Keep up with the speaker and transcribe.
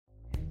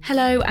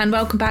Hello and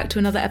welcome back to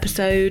another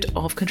episode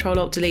of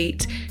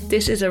Control-Alt-Delete.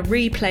 This is a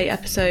replay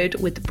episode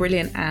with the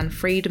brilliant Anne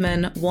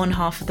Friedman, one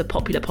half of the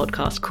popular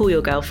podcast Call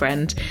Your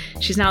Girlfriend.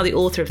 She's now the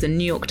author of the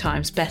New York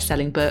Times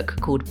best-selling book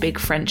called Big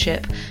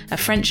Friendship, a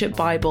friendship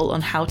bible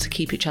on how to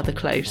keep each other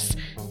close.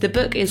 The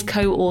book is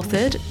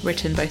co-authored,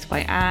 written both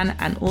by Anne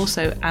and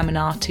also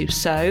Aminatou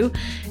Sow,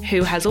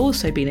 who has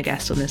also been a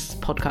guest on this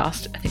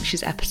podcast. I think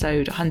she's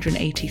episode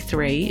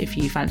 183, if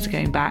you fancy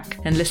going back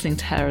and listening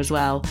to her as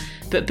well.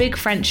 But Big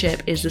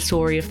Friendship is the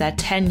story of their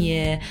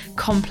 10-year,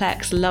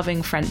 complex,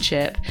 loving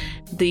friendship.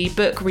 The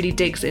book really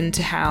digs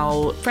into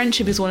how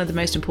friendship is one of the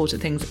most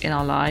important things in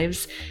our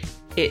lives.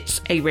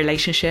 It's a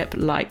relationship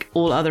like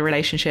all other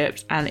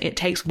relationships, and it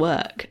takes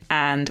work,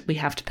 and we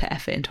have to put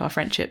effort into our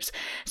friendships.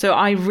 So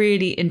I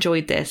really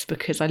enjoyed this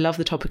because I love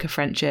the topic of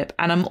friendship,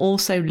 and I'm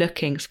also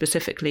looking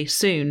specifically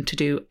soon to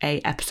do an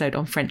episode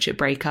on friendship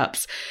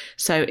breakups.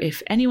 So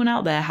if anyone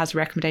out there has a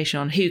recommendation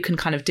on who can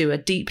kind of do a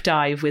deep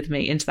dive with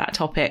me into that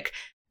topic,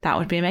 that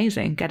would be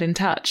amazing. Get in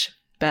touch.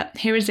 But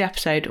here is the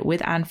episode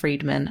with Anne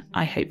Friedman.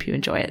 I hope you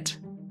enjoy it.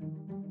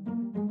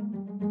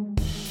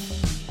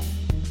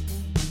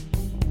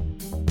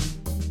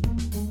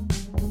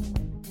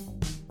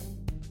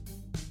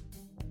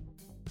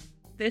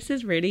 This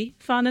is really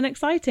fun and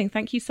exciting.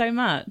 Thank you so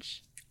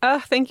much.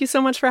 Thank you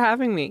so much for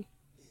having me.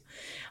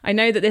 I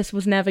know that this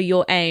was never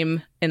your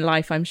aim in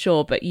life, I'm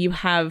sure, but you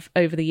have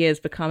over the years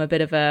become a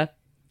bit of a,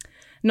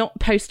 not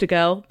poster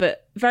girl,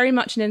 but very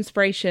much an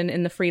inspiration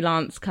in the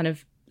freelance kind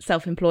of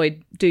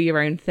self-employed, do your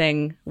own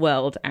thing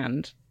world.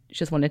 And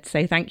just wanted to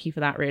say thank you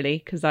for that,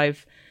 really, because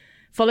I've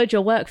followed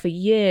your work for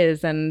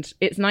years and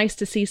it's nice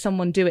to see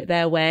someone do it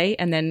their way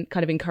and then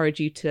kind of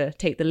encourage you to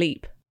take the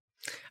leap.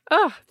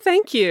 Oh,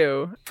 thank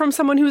you. From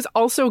someone who's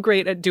also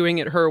great at doing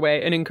it her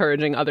way and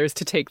encouraging others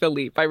to take the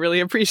leap. I really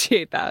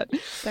appreciate that.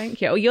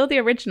 Thank you. Oh, you're the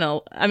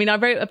original. I mean, I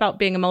wrote about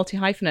being a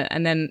multi-hyphenate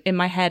and then in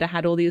my head I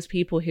had all these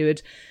people who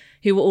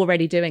were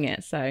already doing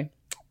it. So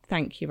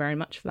thank you very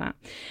much for that.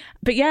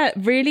 But yeah,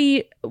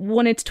 really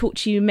wanted to talk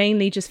to you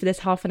mainly just for this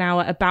half an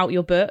hour about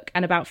your book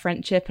and about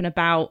friendship and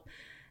about,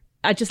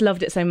 I just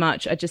loved it so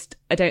much.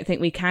 I don't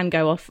think we can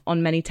go off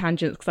on many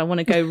tangents because I want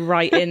to go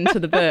right into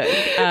the book.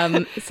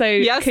 So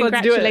yes,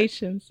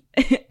 congratulations.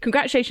 Let's do it.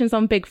 Congratulations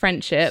on Big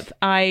Friendship.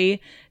 I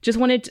just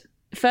wanted,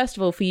 first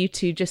of all, for you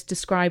to just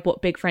describe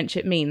what Big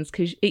Friendship means,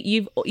 because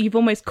you've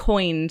almost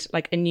coined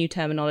like a new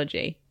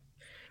terminology.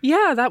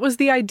 Yeah, that was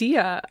the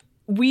idea.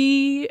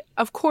 We,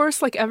 of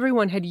course, like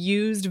everyone, had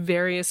used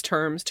various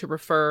terms to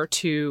refer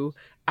to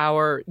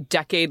our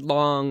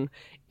decade-long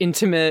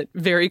intimate,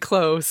 very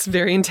close,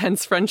 very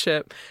intense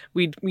friendship.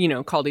 We,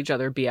 called each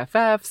other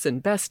BFFs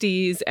and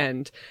besties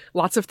and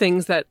lots of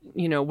things that,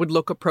 would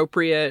look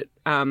appropriate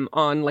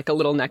on like a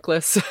little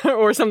necklace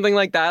or something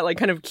like that, like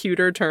kind of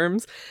cuter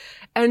terms.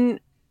 And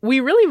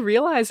we really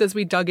realized as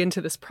we dug into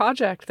this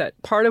project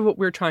that part of what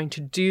we're trying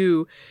to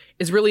do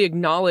is really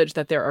acknowledge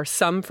that there are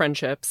some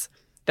friendships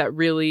that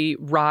really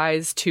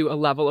rise to a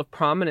level of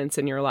prominence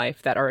in your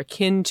life that are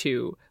akin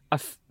to a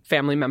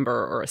family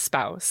member or a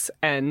spouse.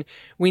 And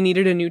we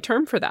needed a new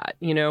term for that.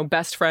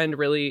 Best friend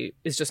really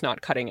is just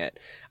not cutting it.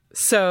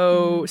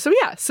 So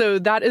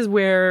that is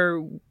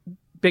where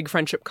Big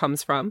Friendship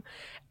comes from.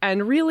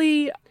 And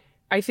really,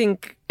 I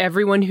think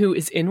everyone who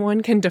is in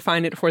one can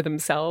define it for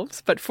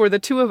themselves. But for the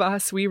two of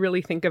us, we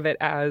really think of it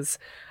as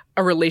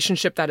a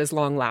relationship that is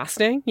long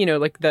lasting,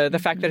 like the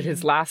fact that it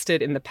has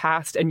lasted in the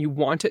past and you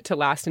want it to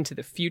last into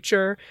the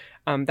future.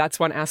 That's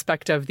one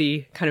aspect of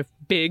the kind of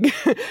big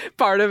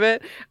part of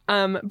it.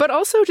 But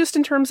also just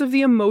in terms of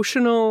the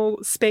emotional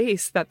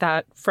space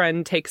that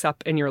friend takes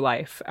up in your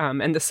life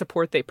and the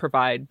support they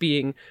provide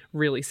being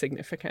really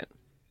significant.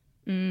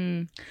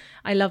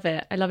 I love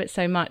it. I love it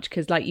so much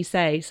because like you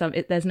say,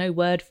 there's no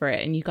word for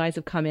it and you guys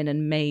have come in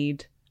and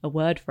made a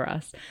word for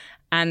us.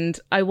 And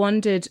I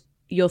wondered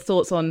your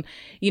thoughts on,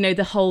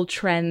 the whole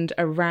trend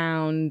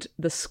around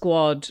the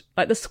squad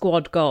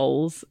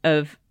goals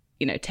of,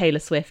 Taylor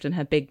Swift and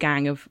her big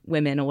gang of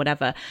women or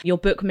whatever. Your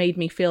book made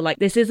me feel like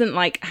this isn't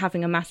like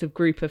having a massive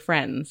group of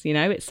friends,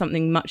 it's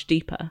something much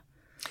deeper.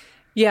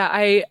 Yeah,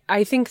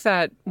 I think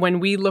that when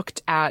we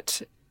looked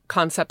at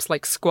concepts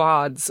like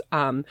squads,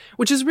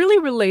 which is really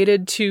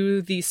related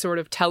to the sort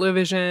of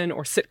television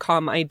or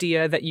sitcom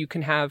idea that you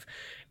can have,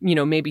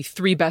 maybe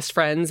three best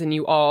friends and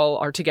you all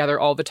are together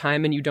all the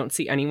time and you don't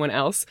see anyone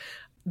else.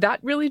 That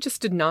really just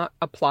did not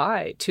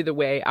apply to the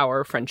way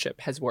our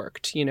friendship has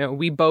worked.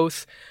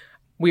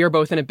 We are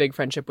both in a big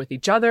friendship with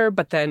each other,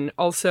 but then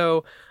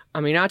also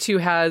Aminatou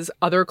has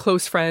other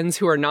close friends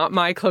who are not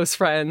my close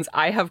friends.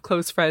 I have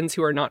close friends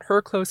who are not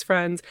her close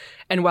friends.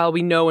 And while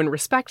we know and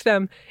respect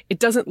them, it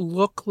doesn't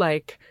look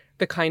like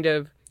the kind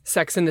of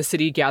Sex and the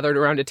City gathered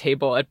around a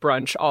table at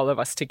brunch, all of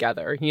us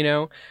together,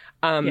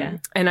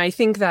 And I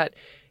think that,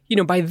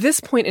 by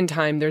this point in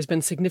time, there's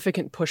been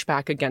significant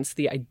pushback against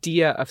the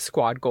idea of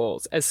squad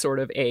goals as sort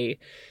of a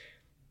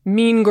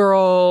mean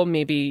girl,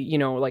 maybe,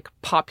 like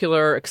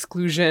popular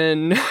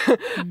exclusion,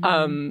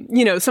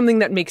 something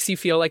that makes you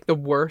feel like the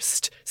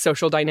worst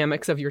social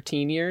dynamics of your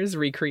teen years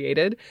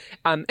recreated.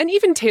 And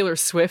even Taylor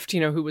Swift,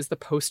 who was the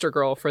poster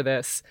girl for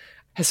this,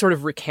 has sort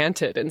of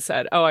recanted and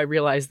said, oh, I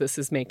realize this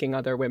is making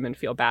other women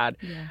feel bad.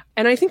 Yeah.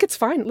 And I think it's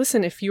fine.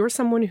 Listen, if you're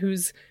someone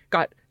who's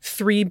got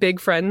 3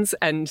 big friends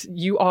and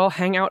you all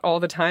hang out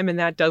all the time and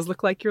that does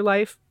look like your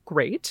life,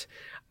 great.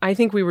 I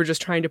think we were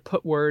just trying to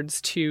put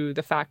words to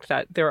the fact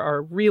that there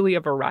are really a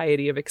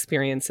variety of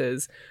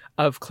experiences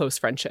of close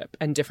friendship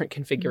and different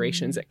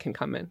configurations it can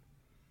come in.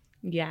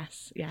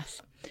 Yes,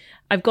 yes.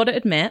 I've got to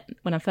admit,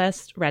 when I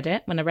first read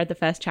it, when I read the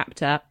first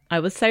chapter, I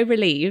was so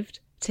relieved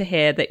to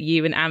hear that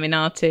you and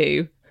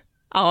Aminatou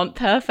aren't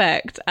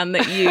perfect and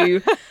that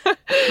you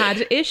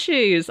had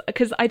issues.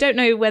 Because I don't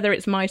know whether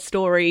it's my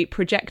story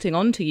projecting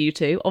onto you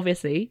two,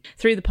 obviously,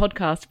 through the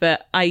podcast,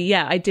 but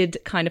I did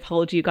kind of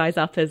hold you guys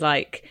up as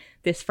like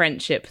this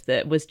friendship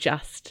that was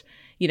just,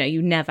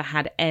 you never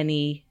had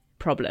any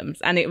problems.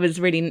 And it was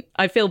really,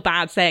 I feel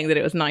bad saying that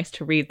it was nice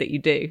to read that you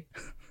do.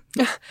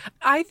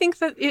 I think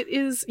that it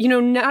is,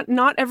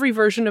 not every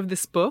version of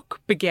this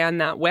book began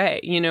that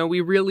way.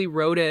 We really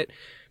wrote it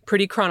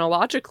pretty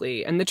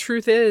chronologically. And the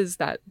truth is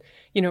that,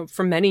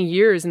 for many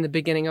years in the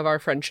beginning of our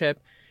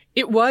friendship,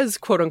 it was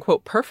quote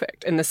unquote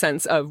perfect in the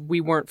sense of we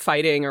weren't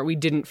fighting or we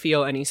didn't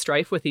feel any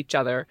strife with each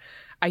other.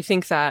 I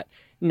think that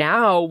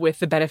now, with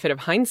the benefit of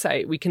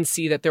hindsight, we can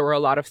see that there were a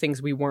lot of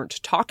things we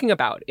weren't talking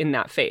about in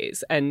that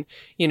phase. And,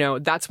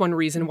 that's one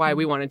reason why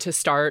we wanted to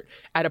start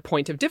at a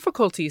point of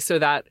difficulty so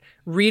that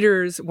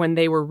readers, when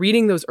they were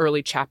reading those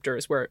early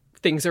chapters where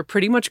things are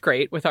pretty much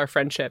great with our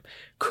friendship,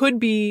 could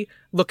be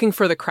looking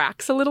for the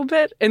cracks a little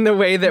bit in the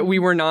way that we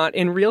were not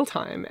in real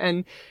time.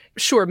 And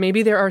sure,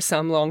 maybe there are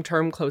some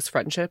long-term close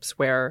friendships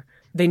where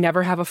they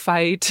never have a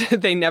fight,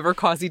 they never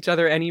cause each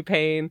other any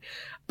pain.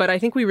 But I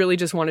think we really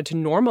just wanted to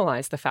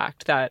normalize the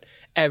fact that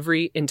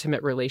every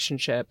intimate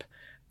relationship,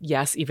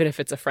 yes, even if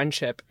it's a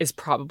friendship, is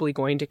probably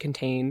going to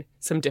contain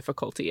some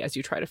difficulty as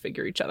you try to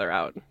figure each other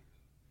out.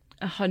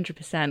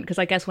 100%. Because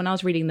I guess when I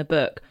was reading the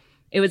book,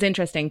 it was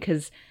interesting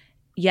because,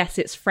 yes,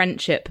 it's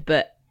friendship,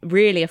 but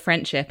really a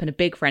friendship and a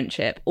big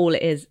friendship, all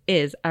it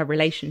is a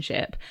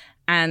relationship.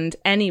 And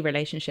any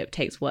relationship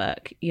takes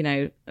work.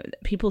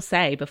 People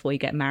say before you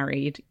get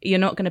married, you're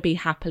not going to be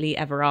happily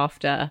ever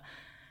after,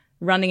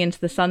 running into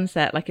the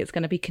sunset. Like, it's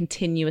going to be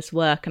continuous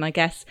work. And I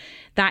guess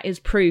that is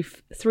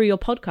proof through your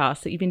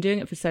podcast that you've been doing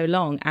it for so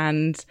long.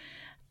 And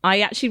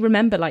I actually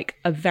remember like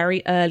a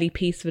very early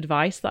piece of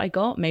advice that I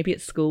got, maybe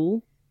at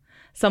school.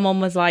 Someone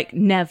was like,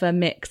 never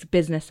mix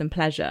business and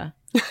pleasure.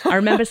 I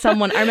remember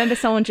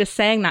someone just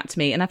saying that to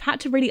me, and I've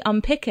had to really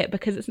unpick it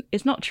because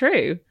it's not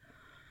true.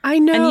 I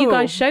know. And you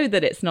guys show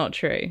that it's not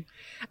true.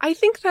 I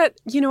think that,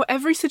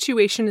 every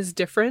situation is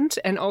different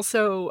and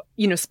also,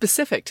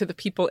 specific to the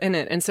people in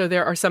it. And so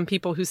there are some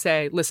people who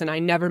say, listen, I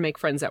never make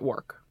friends at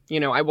work.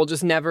 I will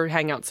just never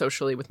hang out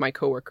socially with my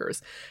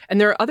coworkers. And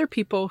there are other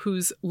people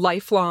whose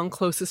lifelong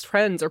closest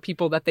friends are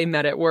people that they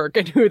met at work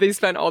and who they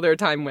spent all their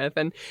time with.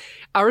 And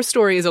our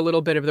story is a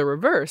little bit of the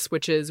reverse,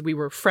 which is we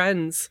were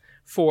friends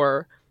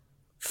for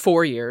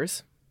 4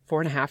 years.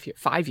 4.5 years,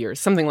 5 years,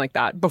 something like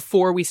that,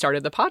 before we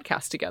started the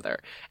podcast together.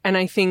 And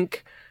I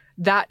think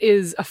that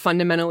is a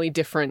fundamentally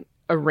different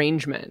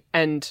arrangement.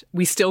 And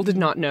we still did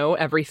not know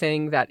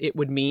everything that it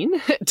would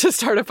mean to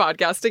start a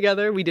podcast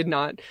together. We did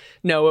not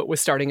know it was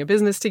starting a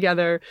business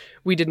together.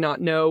 We did not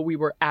know we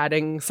were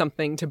adding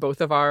something to both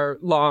of our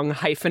long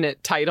hyphenate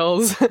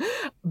titles.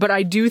 But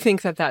I do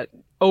think that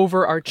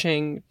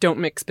overarching don't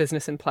mix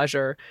business and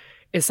pleasure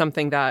is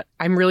something that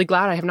I'm really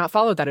glad I have not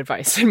followed that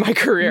advice in my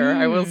career,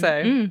 I will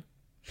say.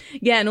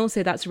 Yeah, and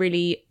also that's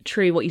really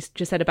true what you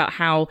just said about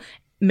how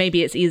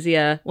maybe it's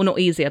easier, well, not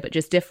easier, but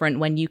just different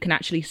when you can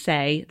actually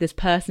say, this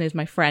person is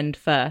my friend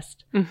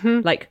first.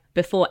 Like,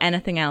 before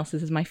anything else,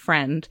 this is my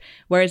friend.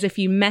 Whereas if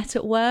you met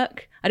at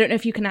work, I don't know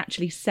if you can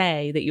actually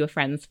say that you were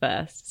friends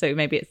first. So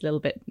maybe it's a little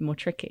bit more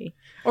tricky.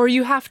 Or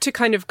you have to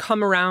kind of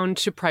come around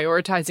to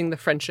prioritizing the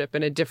friendship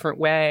in a different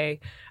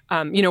way.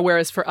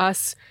 Whereas for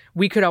us,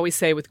 we could always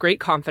say with great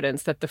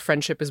confidence that the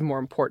friendship is more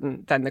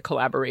important than the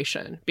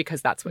collaboration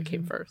because that's what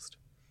came first.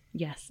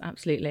 Yes,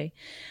 absolutely.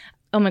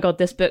 Oh my God,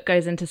 this book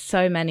goes into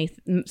so many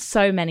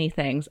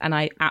things, and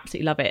I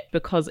absolutely love it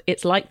because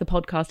it's like the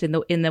podcast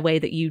in the way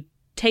that you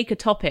take a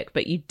topic,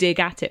 but you dig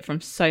at it from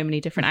so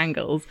many different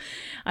angles.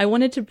 I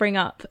wanted to bring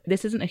up,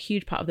 this isn't a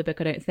huge part of the book,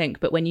 I don't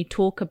think, but when you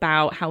talk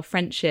about how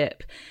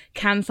friendship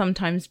can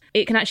sometimes,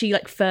 it can actually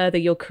like further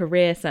your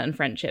career, certain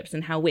friendships,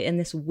 and how we're in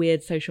this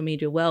weird social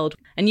media world.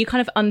 And you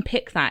kind of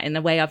unpick that in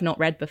a way I've not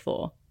read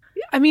before.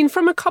 I mean,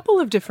 from a couple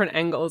of different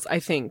angles, I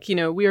think,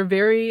 we are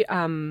very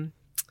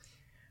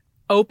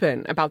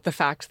open about the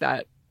fact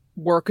that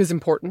work is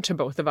important to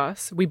both of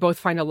us. We both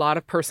find a lot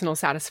of personal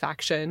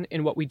satisfaction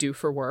in what we do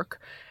for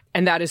work.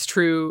 And that is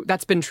true.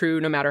 That's been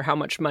true no matter how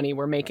much money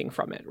we're making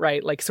from it,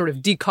 right? Like sort of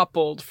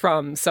decoupled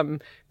from some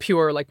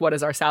pure, like, what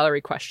is our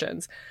salary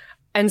questions.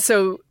 And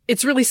so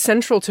it's really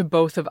central to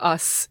both of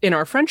us in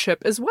our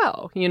friendship as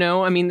well. You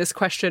know, I mean, this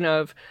question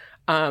of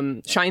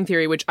shine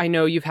theory, which I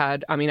know you've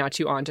had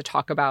Aminatou on to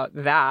talk about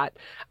that.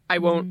 I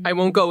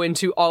won't go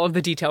into all of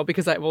the detail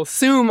because I will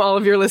assume all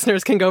of your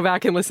listeners can go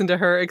back and listen to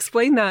her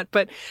explain that.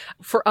 But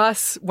for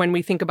us, when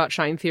we think about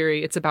shine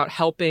theory, it's about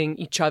helping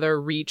each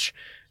other reach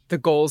the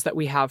goals that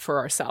we have for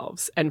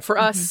ourselves. And for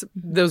us,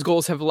 those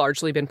goals have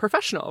largely been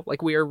professional.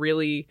 Like we are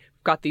really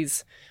got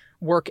these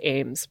work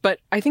aims. But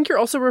I think you're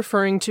also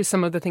referring to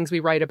some of the things we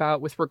write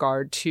about with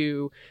regard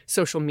to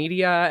social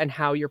media and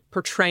how you're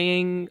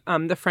portraying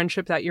the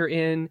friendship that you're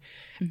in.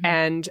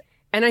 And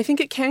I think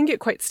it can get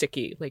quite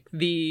sticky. Like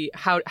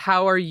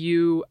how are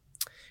you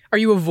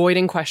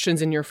avoiding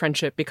questions in your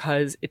friendship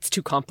because it's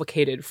too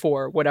complicated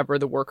for whatever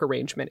the work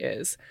arrangement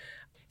is?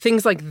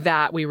 Things like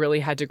that we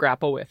really had to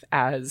grapple with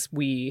as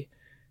we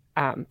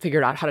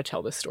figured out how to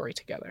tell this story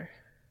together.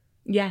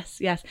 Yes.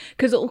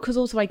 Because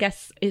also, I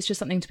guess it's just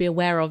something to be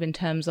aware of in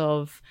terms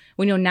of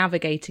when you're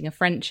navigating a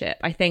friendship.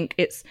 I think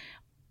it's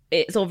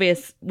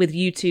obvious with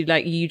you two,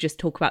 like you just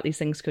talk about these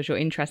things because you're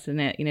interested in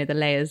it, you know, the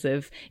layers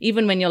of,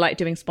 even when you're like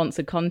doing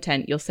sponsored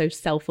content, you're so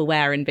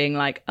self-aware and being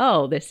like,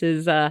 oh, this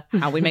is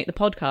how we make the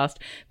podcast.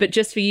 But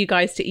just for you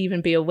guys to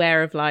even be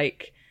aware of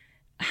like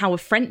how a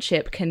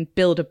friendship can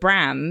build a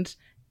brand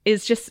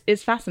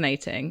is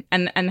fascinating,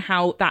 and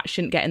how that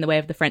shouldn't get in the way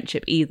of the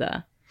friendship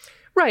either.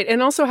 Right.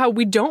 And also how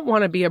we don't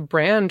want to be a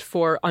brand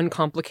for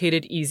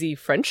uncomplicated, easy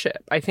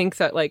friendship. I think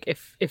that like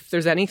if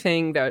there's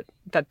anything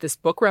that this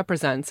book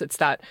represents, it's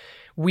that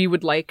we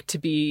would like to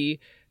be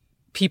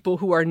people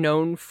who are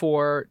known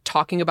for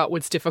talking about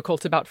what's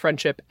difficult about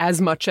friendship as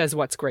much as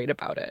what's great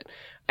about it.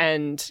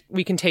 And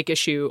we can take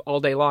issue all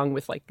day long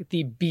with like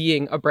the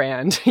being a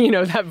brand, you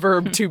know, that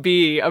verb to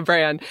be a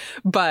brand.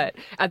 But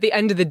at the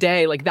end of the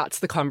day, like that's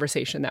the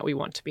conversation that we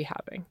want to be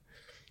having.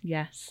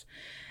 Yes.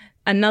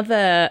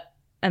 Another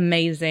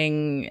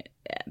amazing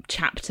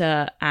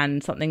chapter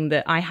and something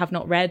that I have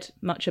not read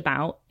much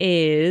about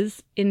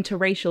is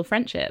interracial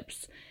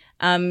friendships.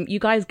 You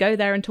guys go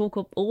there and talk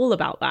all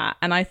about that.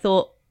 And I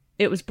thought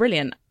it was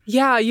brilliant.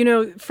 Yeah, you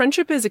know,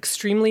 friendship is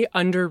extremely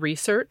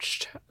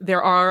under-researched.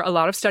 There are a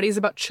lot of studies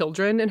about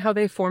children and how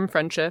they form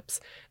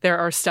friendships. There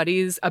are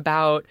studies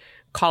about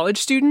college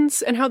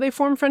students and how they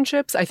form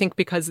friendships, I think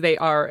because they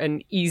are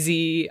an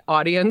easy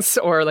audience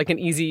or like an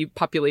easy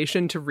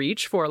population to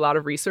reach for a lot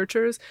of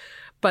researchers.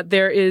 But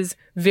there is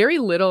very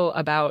little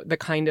about the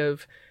kind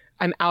of,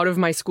 I'm out of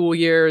my school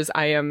years,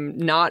 I am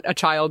not a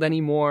child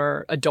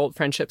anymore, adult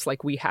friendships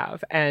like we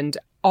have. And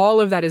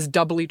all of that is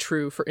doubly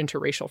true for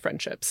interracial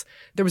friendships.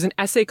 There was an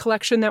essay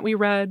collection that we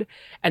read,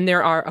 and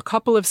there are a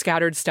couple of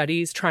scattered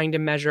studies trying to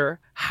measure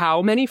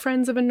how many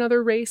friends of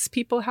another race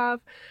people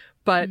have,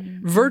 but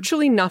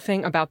virtually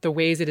nothing about the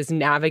ways it is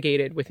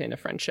navigated within a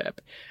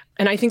friendship.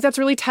 And I think that's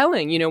really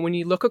telling. You know, when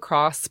you look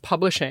across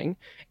publishing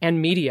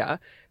and media,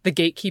 the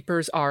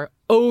gatekeepers are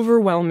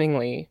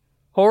overwhelmingly,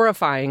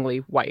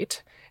 horrifyingly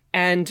white.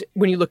 And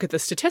when you look at the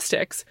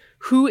statistics,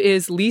 who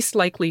is least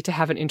likely to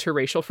have an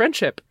interracial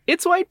friendship?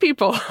 It's white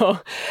people.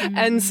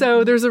 And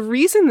so there's a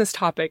reason this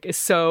topic is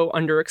so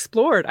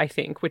underexplored, I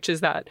think, which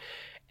is that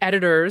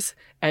editors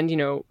and, you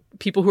know,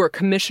 people who are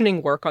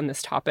commissioning work on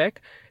this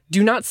topic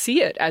do not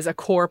see it as a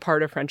core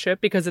part of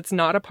friendship because it's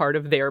not a part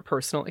of their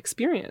personal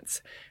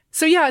experience.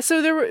 So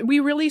we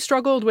really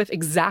struggled with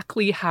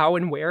exactly how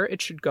and where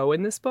it should go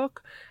in this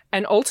book.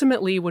 And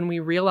ultimately, when we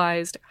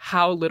realized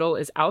how little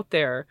is out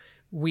there,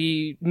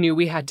 we knew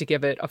we had to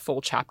give it a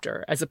full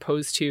chapter as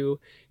opposed to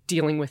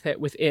dealing with it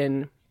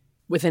within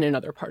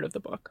another part of the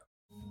book.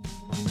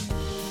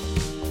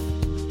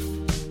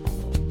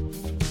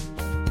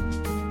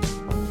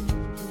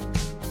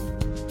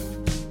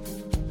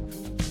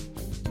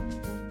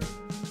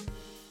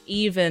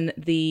 Even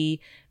the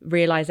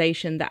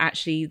realization that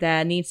actually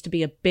there needs to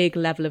be a big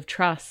level of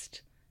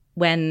trust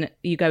when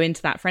you go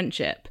into that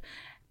friendship.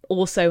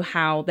 Also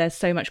how there's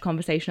so much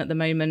conversation at the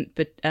moment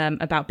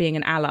about being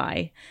an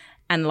ally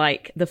and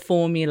like the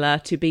formula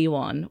to be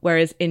one.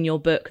 Whereas in your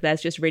book,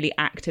 there's just really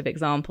active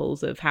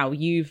examples of how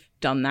you've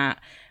done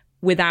that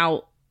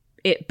without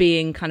it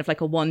being kind of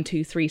like a 1,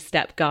 2, 3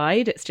 step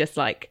guide. It's just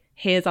like,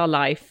 here's our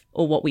life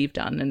or what we've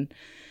done. And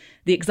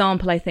the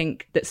example I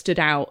think that stood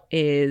out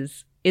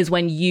is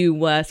when you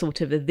were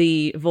sort of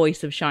the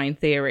voice of Shine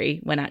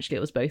Theory when actually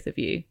it was both of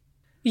you.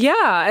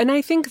 Yeah. And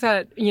I think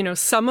that, you know,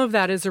 some of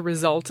that is a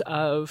result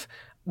of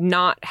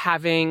not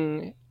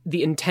having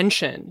the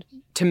intention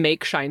to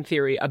make Shine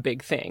Theory a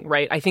big thing,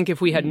 right? I think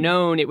if we had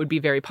known it would be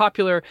very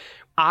popular,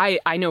 I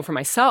know for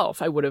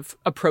myself, I would have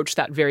approached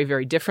that very,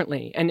 very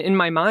differently. And in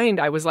my mind,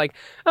 I was like,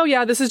 oh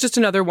yeah, this is just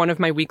another one of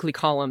my weekly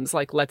columns.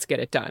 Like, let's get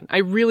it done. I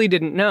really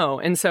didn't know.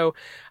 And so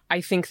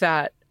I think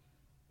that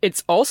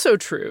it's also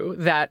true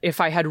that if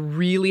I had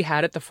really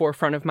had at the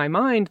forefront of my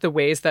mind the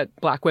ways that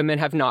Black women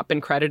have not been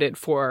credited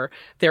for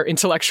their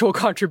intellectual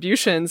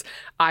contributions,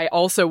 I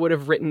also would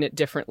have written it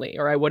differently,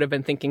 or I would have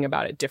been thinking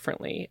about it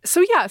differently.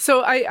 So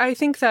I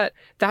think that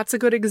that's a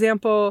good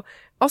example.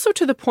 Also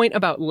to the point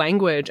about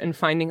language and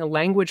finding a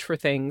language for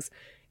things,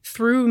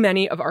 through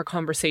many of our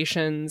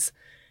conversations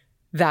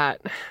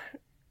that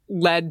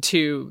led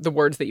to the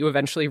words that you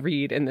eventually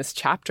read in this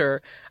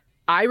chapter,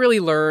 I really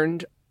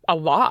learned a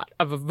lot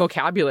of a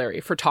vocabulary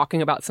for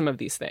talking about some of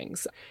these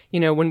things. You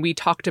know, when we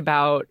talked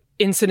about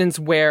incidents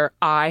where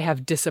I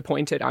have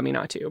disappointed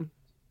Aminatou,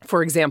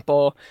 for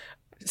example,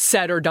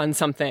 said or done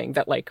something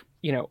that like,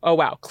 you know, oh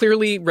wow,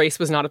 clearly race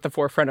was not at the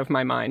forefront of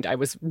my mind. I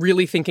was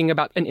really thinking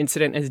about an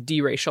incident as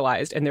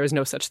deracialized, and there is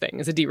no such thing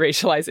as a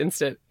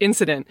deracialized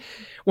incident.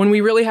 When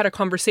we really had a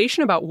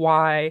conversation about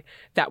why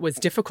that was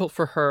difficult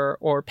for her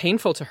or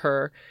painful to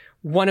her,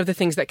 one of the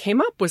things that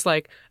came up was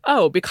like,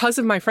 oh, because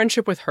of my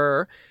friendship with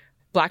her,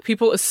 Black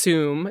people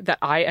assume that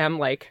I am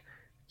like,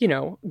 you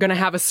know, going to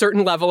have a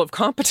certain level of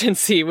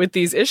competency with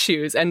these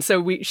issues. And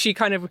so she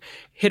kind of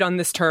hit on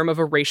this term of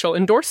a racial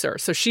endorser.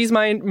 So she's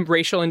my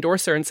racial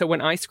endorser. And so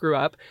when I screw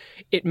up,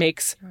 it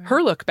makes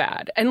her look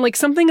bad. And like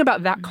something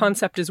about that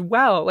concept as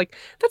well, like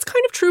that's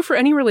kind of true for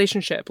any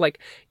relationship. Like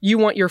you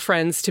want your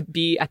friends to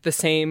be at the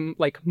same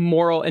like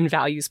moral and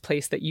values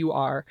place that you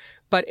are.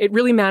 But it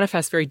really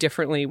manifests very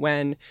differently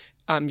when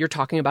you're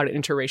talking about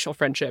an interracial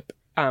friendship,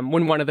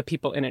 when one of the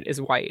people in it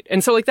is white.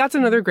 And so like that's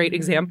another great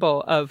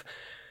example of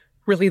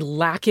really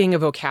lacking a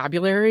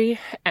vocabulary,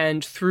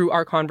 and through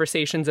our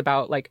conversations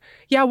about like,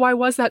 yeah, why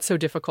was that so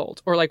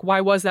difficult? Or like, why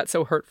was that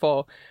so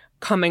hurtful?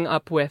 Coming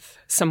up with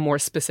some more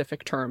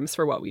specific terms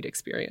for what we'd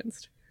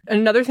experienced.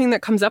 Another thing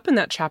that comes up in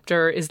that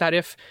chapter is that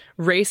if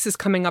race is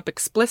coming up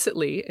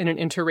explicitly in an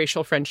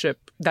interracial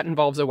friendship that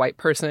involves a white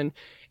person,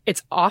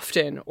 it's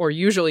often or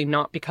usually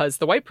not because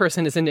the white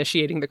person is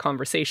initiating the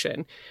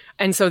conversation.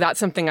 And so that's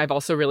something I've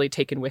also really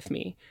taken with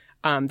me.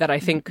 That I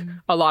think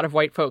a lot of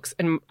white folks,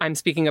 and I'm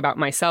speaking about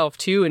myself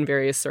too in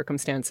various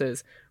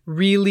circumstances,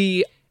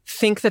 really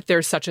think that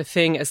there's such a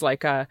thing as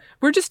like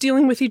we're just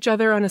dealing with each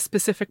other on a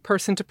specific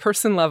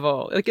person-to-person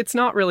level. Like it's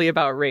not really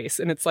about race.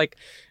 And it's like,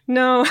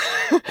 no,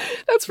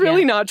 that's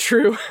really not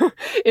true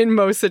in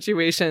most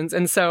situations.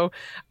 And so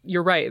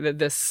you're right that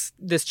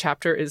this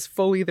chapter is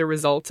fully the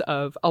result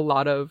of a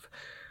lot of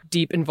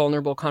deep and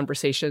vulnerable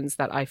conversations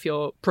that I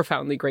feel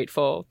profoundly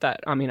grateful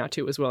that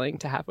Aminatou was willing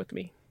to have with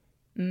me.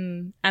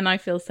 And I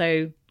feel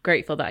so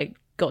grateful that I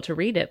got to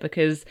read it,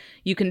 because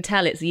you can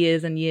tell it's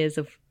years and years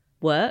of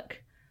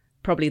work.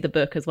 Probably the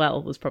book as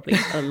well was probably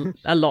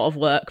a lot of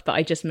work, but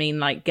I just mean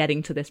like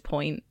getting to this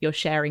point, you're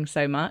sharing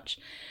so much.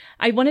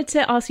 I wanted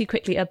to ask you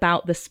quickly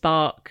about the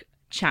Spark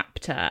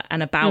chapter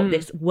and about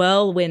this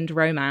whirlwind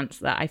romance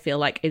that I feel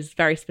like is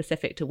very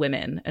specific to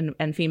women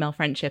and female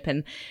friendship,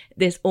 and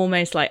this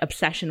almost like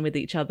obsession with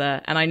each other.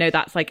 And I know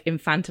that's like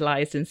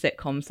infantilized in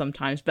sitcoms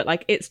sometimes, but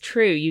like it's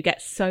true. You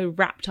get so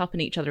wrapped up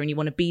in each other and you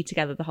want to be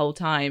together the whole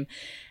time.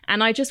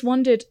 And I just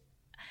wondered,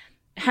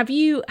 have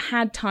you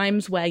had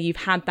times where you've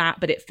had that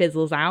but it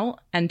fizzles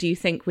out? And do you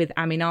think with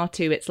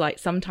Aminatou it's like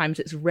sometimes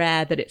it's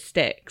rare that it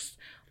sticks?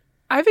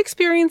 I've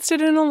experienced it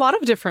in a lot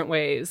of different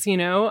ways, you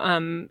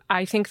know.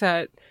 I think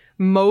that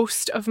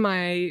most of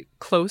my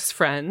close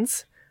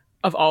friends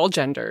of all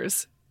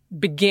genders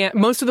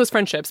most of those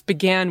friendships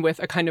began with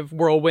a kind of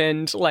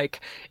whirlwind,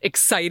 like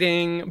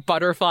exciting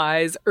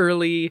butterflies,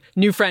 early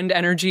new friend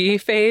energy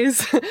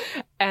phase.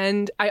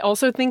 And I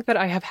also think that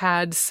I have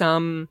had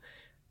some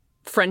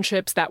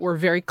friendships that were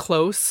very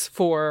close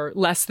for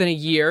less than a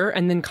year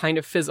and then kind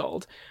of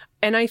fizzled.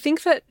 And I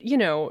think that, you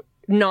know,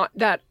 not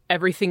that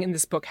everything in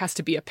this book has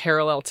to be a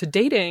parallel to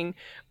dating,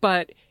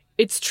 but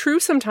it's true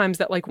sometimes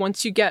that like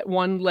once you get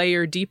one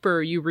layer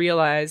deeper, you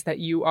realize that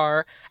you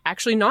are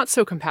actually not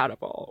so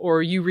compatible,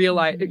 or you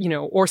realize, you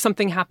know, or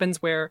something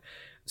happens where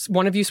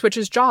one of you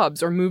switches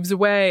jobs or moves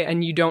away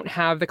and you don't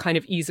have the kind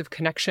of ease of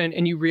connection,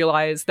 and you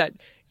realize that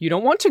you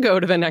don't want to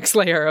go to the next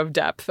layer of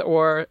depth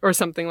or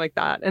something like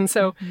that. And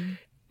so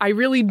I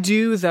really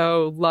do,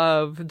 though,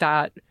 love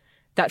that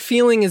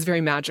feeling is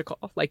very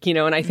magical. Like, you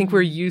know, and I think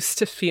we're used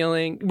to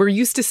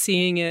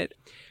seeing it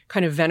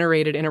kind of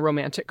venerated in a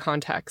romantic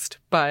context,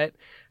 but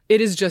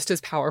it is just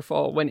as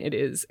powerful when it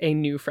is a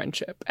new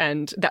friendship.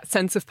 And that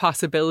sense of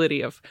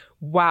possibility of,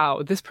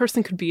 wow, this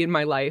person could be in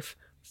my life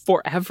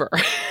forever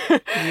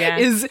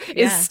is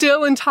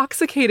still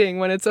intoxicating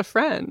when it's a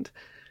friend.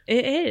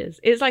 It is.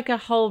 It's like a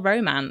whole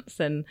romance.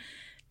 And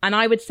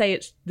I would say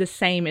it's the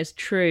same is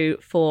true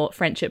for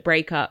friendship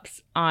breakups.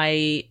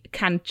 I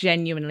can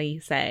genuinely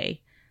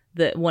say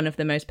that one of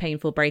the most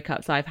painful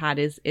breakups I've had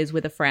is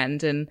with a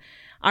friend. And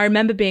I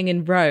remember being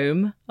in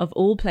Rome, of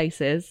all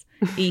places,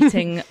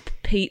 eating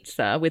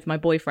pizza with my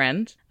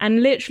boyfriend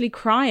and literally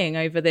crying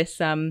over this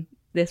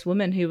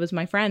woman who was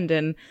my friend.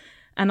 And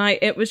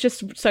it was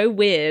just so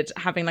weird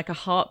having like a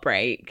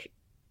heartbreak,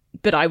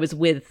 but I was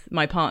with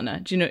my partner.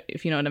 Do you know,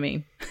 if you know what I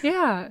mean?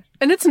 Yeah.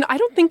 And I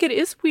don't think it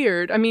is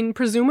weird. I mean,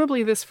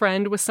 presumably this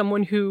friend was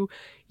someone who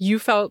you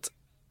felt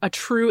a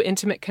true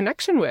intimate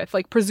connection with.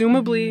 Like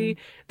presumably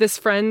this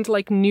friend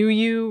like knew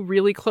you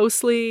really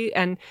closely.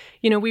 And,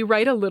 you know, we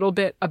write a little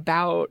bit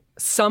about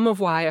some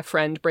of why a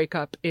friend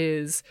breakup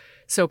is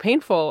so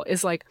painful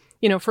is like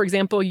for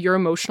example, you're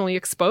emotionally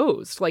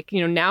exposed. Like,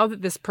 now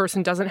that this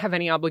person doesn't have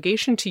any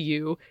obligation to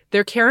you,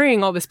 they're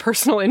carrying all this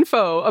personal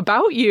info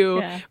about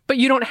you, but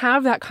you don't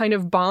have that kind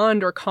of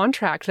bond or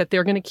contract that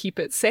they're going to keep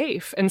it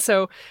safe. And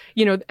so,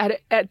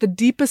 at the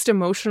deepest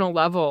emotional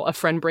level, a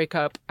friend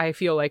breakup, I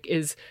feel like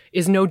is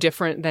no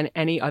different than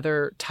any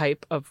other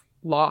type of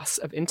loss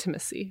of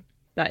intimacy.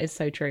 That is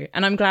so true.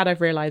 And I'm glad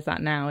I've realized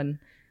that now and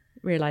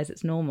realize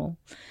it's normal.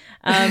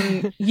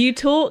 You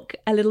talk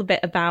a little bit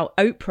about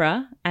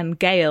Oprah and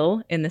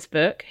Gayle in this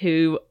book,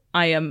 who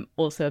I am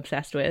also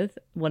obsessed with.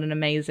 What an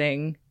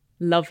amazing,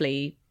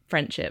 lovely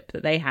friendship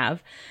that they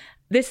have.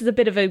 This is a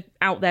bit of a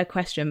out there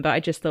question, but I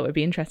just thought it would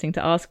be interesting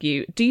to ask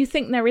you. Do you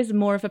think there is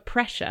more of a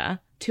pressure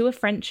to a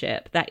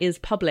friendship that is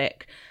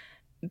public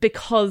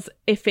because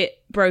if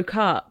it broke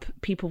up,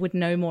 people would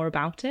know more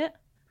about it?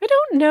 I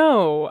don't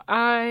know.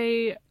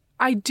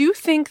 I do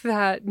think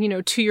that,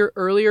 to your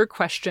earlier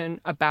question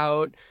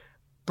about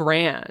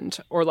brand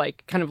or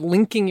like kind of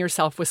linking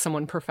yourself with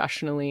someone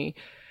professionally,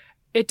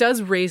 it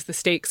does raise the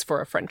stakes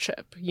for a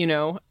friendship,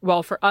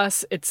 Well, for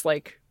us, it's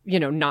like,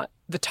 not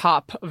the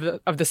top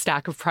of the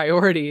stack of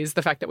priorities,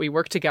 the fact that we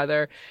work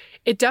together.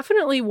 It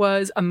definitely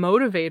was a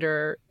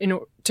motivator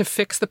to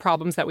fix the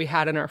problems that we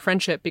had in our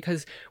friendship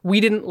because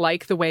we didn't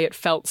like the way it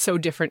felt so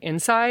different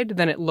inside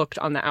than it looked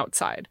on the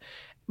outside.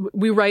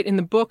 We write in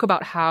the book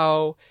about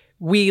how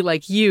we,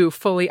 like you,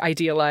 fully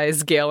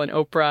idealize Gayle and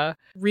Oprah.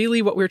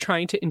 Really what we're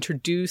trying to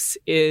introduce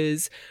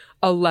is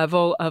a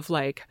level of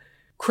like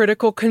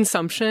critical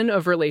consumption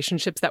of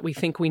relationships that we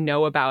think we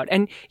know about.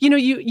 And,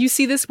 you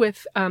see this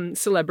with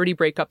celebrity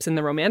breakups in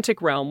the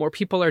romantic realm where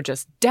people are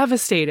just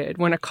devastated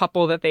when a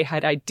couple that they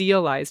had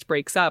idealized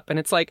breaks up. And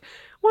it's like,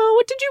 well,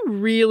 what did you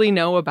really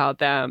know about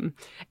them?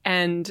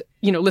 And,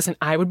 listen,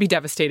 I would be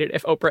devastated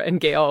if Oprah and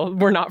Gayle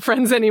were not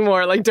friends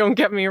anymore. Like, don't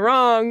get me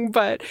wrong.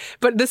 But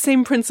the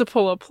same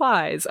principle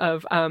applies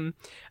of,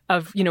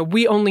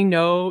 we only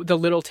know the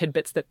little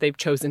tidbits that they've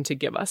chosen to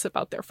give us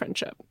about their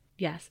friendship.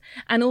 Yes.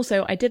 And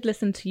also, I did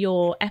listen to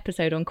your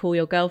episode on Call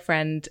Your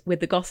Girlfriend with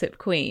the Gossip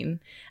Queen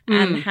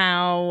and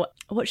how,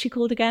 what's she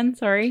called again?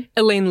 Sorry.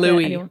 Elaine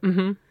Louie.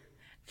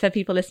 For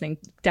people listening,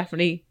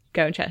 definitely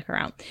go and check her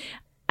out.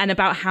 And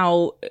about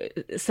how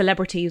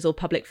celebrities or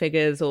public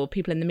figures or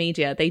people in the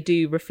media, they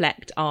do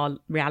reflect our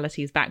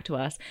realities back to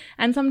us.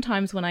 And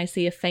sometimes when I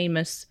see a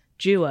famous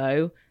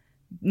duo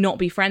not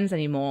be friends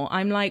anymore,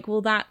 I'm like, well,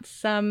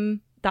 that's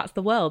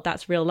the world.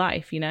 That's real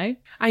life,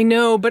 I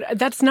know, but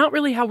that's not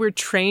really how we're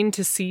trained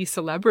to see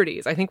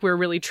celebrities. I think we're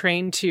really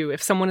trained to,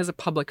 if someone is a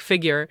public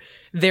figure,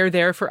 they're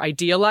there for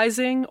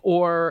idealizing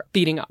or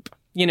beating up.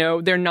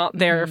 They're not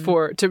there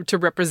to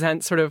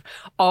represent sort of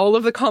all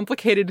of the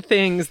complicated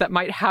things that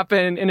might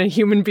happen in a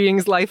human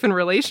being's life and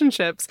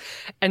relationships.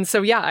 And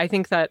so, yeah, I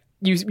think that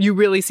you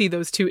really see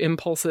those two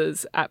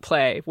impulses at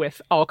play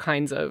with all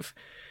kinds of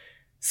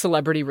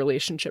celebrity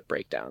relationship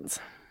breakdowns.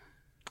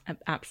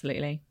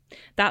 Absolutely.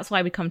 That's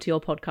why we come to your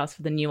podcast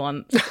for the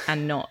nuance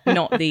and not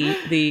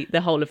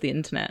the whole of the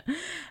internet.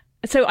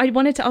 So I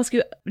wanted to ask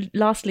you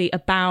lastly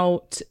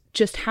about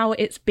just how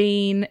it's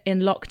been in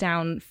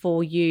lockdown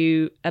for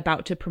you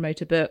about to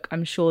promote a book.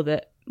 I'm sure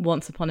that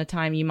once upon a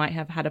time you might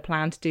have had a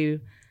plan to do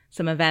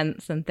some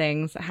events and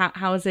things.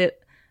 How is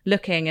it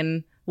looking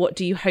and what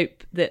do you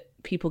hope that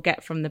people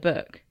get from the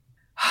book?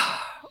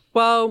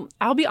 Well,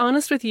 I'll be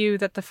honest with you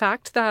that the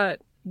fact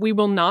that we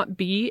will not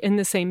be in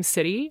the same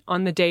city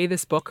on the day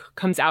this book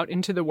comes out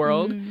into the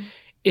world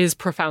is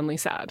profoundly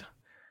sad.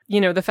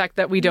 The fact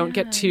that we don't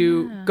get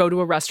to go to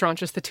a restaurant,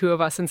 just the two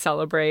of us, and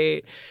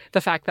celebrate. The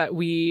fact that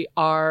we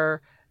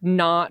are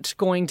not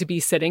going to be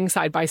sitting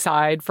side by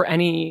side for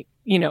any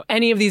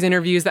of these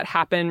interviews that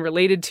happen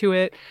related to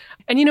it.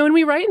 And, and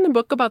we write in the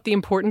book about the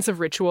importance of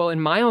ritual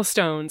and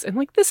milestones. And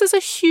like, this is a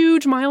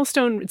huge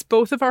milestone. It's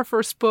both of our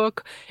first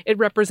book. It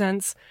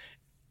represents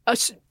a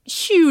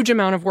huge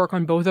amount of work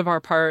on both of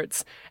our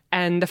parts.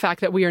 And the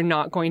fact that we are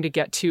not going to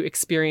get to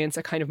experience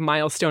a kind of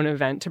milestone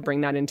event to bring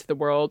that into the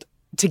world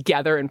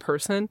together in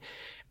person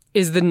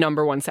is the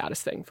number one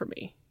saddest thing for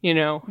me,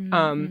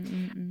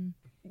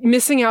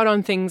 missing out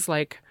on things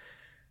like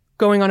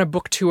going on a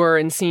book tour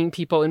and seeing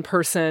people in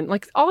person,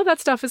 like all of that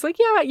stuff is like,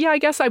 yeah, I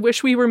guess I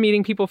wish we were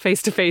meeting people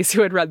face to face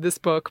who had read this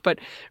book. But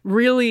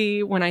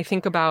really, when I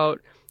think about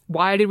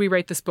why did we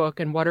write this book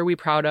and what are we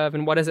proud of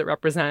and what does it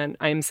represent,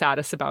 I am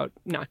saddest about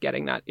not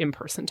getting that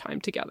in-person time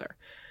together.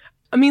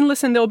 I mean,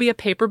 listen, there'll be a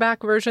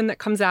paperback version that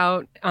comes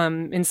out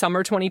in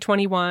summer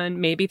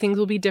 2021. Maybe things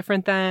will be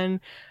different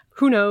then.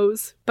 Who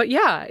knows? But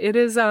yeah, it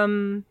is,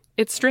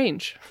 it's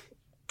strange.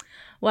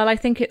 Well, I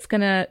think it's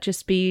going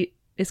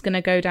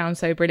to go down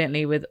so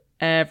brilliantly with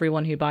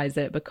everyone who buys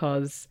it,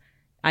 because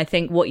I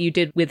think what you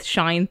did with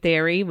Shine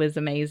Theory was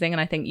amazing. And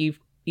I think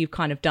you've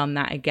kind of done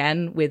that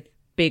again with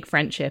Big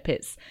Friendship.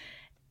 It's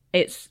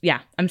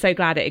yeah, I'm so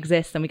glad it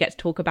exists and we get to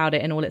talk about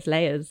it in all its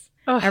layers.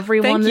 Oh,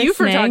 everyone thank you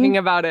for talking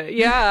about it.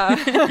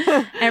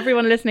 Yeah.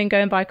 Everyone listening, go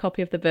and buy a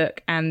copy of the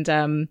book. And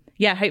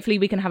hopefully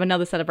we can have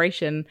another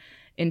celebration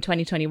in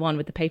 2021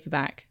 with the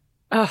paperback.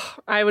 Oh,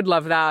 I would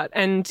love that.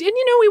 And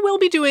we will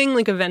be doing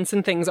like events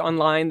and things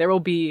online. There will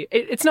be,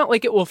 it's not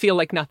like it will feel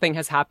like nothing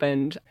has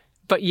happened.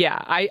 But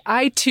yeah,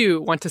 I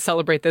too want to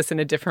celebrate this in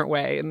a different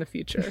way in the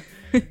future.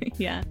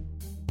 Yeah.